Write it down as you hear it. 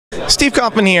Steve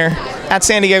Kaufmann here at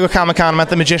San Diego Comic-Con. I'm at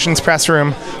the Magicians Press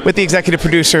Room with the executive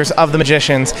producers of The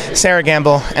Magicians, Sera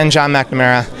Gamble and John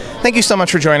McNamara. Thank you so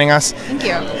much for joining us. Thank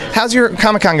you. How's your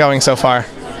Comic-Con going so far?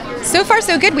 So far,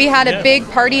 so good. We had a big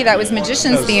party that was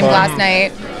Magicians themed last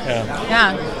night.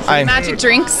 Yeah. So magic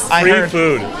drinks. Free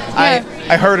food.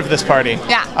 I heard of this party.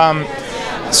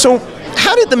 Yeah. So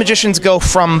how did The Magicians go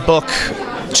from book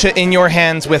to in your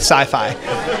hands with sci-fi?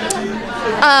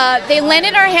 They landed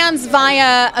in our hands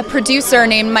via a producer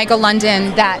named Michael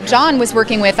London that John was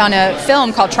working with on a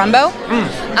film called Trumbo.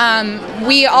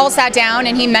 We all sat down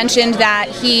and he mentioned that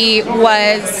he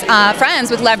was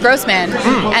friends with Lev Grossman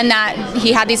and that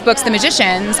he had these books, The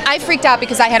Magicians. I freaked out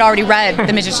because I had already read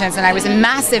The Magicians and I was a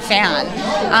massive fan.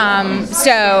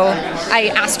 So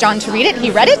I asked John to read it.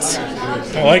 He read it.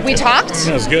 We talked.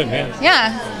 That was good, man.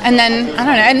 Yeah, and then I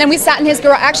don't know. And then we sat in his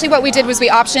garage. Actually, what we did was we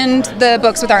optioned the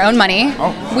books with our own money.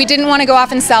 We didn't want to go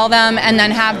off and sell them and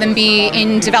then have them be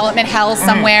in development hell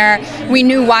somewhere. We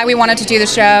knew why we wanted to do the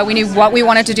show. We knew what we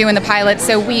wanted to do in the pilot.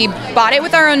 So we bought it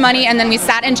with our own money, and then we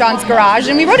sat in John's garage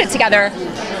and we wrote it together.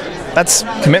 That's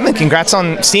commitment. Congrats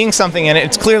on seeing something in it.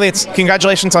 It's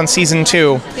congratulations on season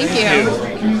 2. Thank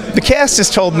you. The cast has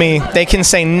told me they can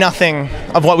say nothing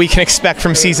of what we can expect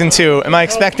from season 2. Am I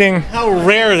expecting? How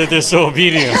rare that they're so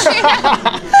obedient.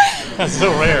 That's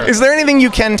so rare. Is there anything you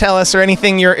can tell us or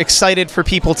anything you're excited for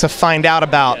people to find out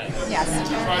about? Yes.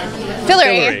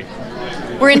 Fillory.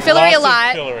 We're in Fillory a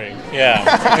lot.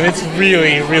 Yeah, and it's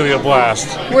really, really a blast.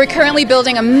 We're currently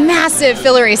building a massive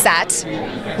Fillory set,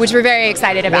 which we're very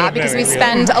excited about because we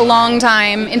spend a long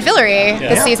time in Fillory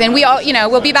this season. We all,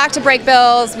 we'll be back to break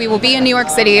bills. We will be in New York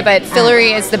City, but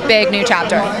Fillory is the big new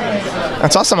chapter.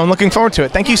 That's awesome. I'm looking forward to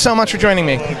it. Thank you so much for joining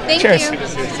me. Thank Cheers. you.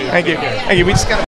 Thank you. Thank you. We just got